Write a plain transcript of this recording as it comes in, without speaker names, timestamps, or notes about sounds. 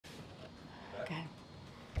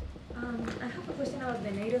I have a question about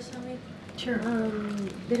the NATO Summit. Sure.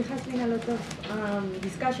 There has been a lot of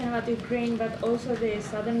discussion about Ukraine, but also the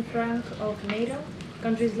southern flank of NATO,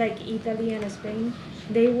 countries like Italy and Spain.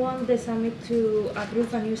 They want the summit to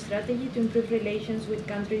approve a new strategy to improve relations with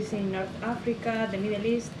countries in North Africa, the Middle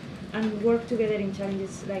East, and work together in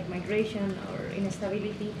challenges like migration or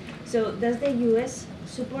instability. So does the US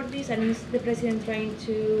support this, and is the president trying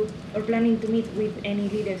to or planning to meet with any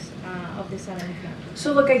leaders of the southern flank?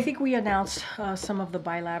 So look, I think we announced some of the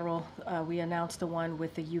bilateral. We announced the one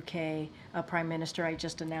with the UK Prime Minister. I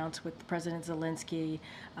just announced with President Zelensky.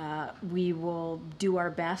 We will do our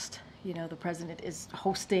best. You know, the president is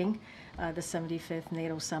hosting the 75th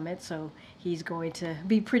NATO Summit, so he's going to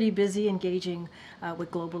be pretty busy engaging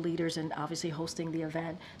with global leaders and obviously hosting the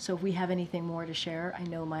event. So if we have anything more to share, I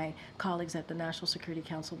know my colleagues at the National Security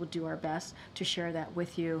Council will do our best to share that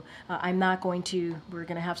with you. I'm not going to, we're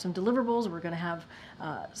going to have some deliverables, we're going to have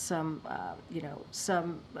some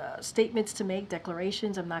statements to make,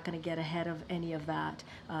 declarations. I'm not going to get ahead of any of that.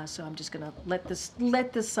 So I'm just going to let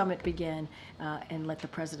this summit begin and let the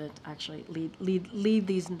president actually lead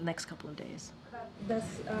these next couple of days. Does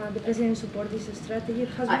the president support this strategy?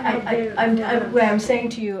 I'm saying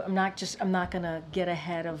to you, I'm not going to get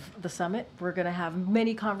ahead of the summit. We're going to have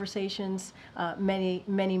many conversations, many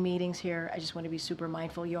meetings here. I just want to be super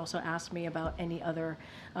mindful. You also asked me about any other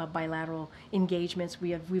bilateral engagements.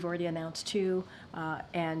 We've already announced two,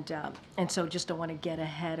 and so just don't want to get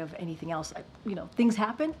ahead of anything else. Things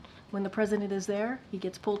happen. When the president is there, he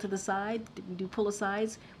gets pulled to the side. We do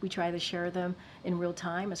pull-asides. We try to share them in real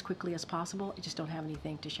time as quickly as possible. I just don't have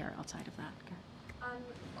anything to share outside of that. Okay.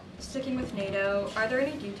 Sticking with NATO, are there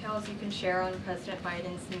any details you can share on President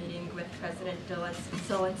Biden's meeting with President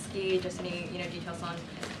Zelensky? Just any details on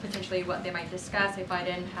potentially what they might discuss? If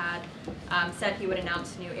Biden had said he would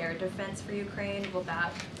announce new air defense for Ukraine, will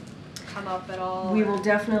that come up at all? We will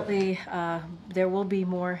definitely, there will be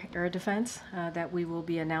more air defense that we will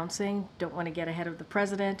be announcing. Don't want to get ahead of the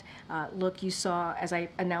president. Look, you saw, as I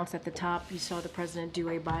announced at the top, you saw the president do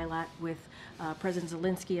a bilat with President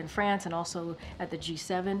Zelensky in France and also at the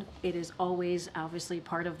G7. It is always, obviously,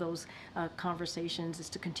 part of those conversations is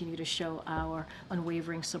to continue to show our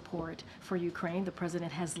unwavering support for Ukraine. The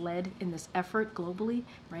president has led in this effort globally,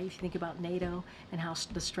 right? If you think about NATO and how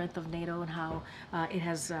the strength of NATO and how it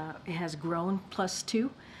has grown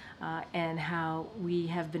 +2, and how we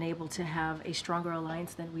have been able to have a stronger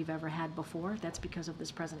alliance than we've ever had before. That's because of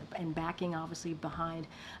this president. And backing, obviously, behind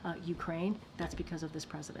Ukraine, that's because of this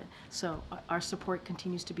president. So our support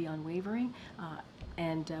continues to be unwavering,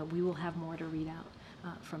 and we will have more to read out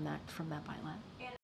from that bilat.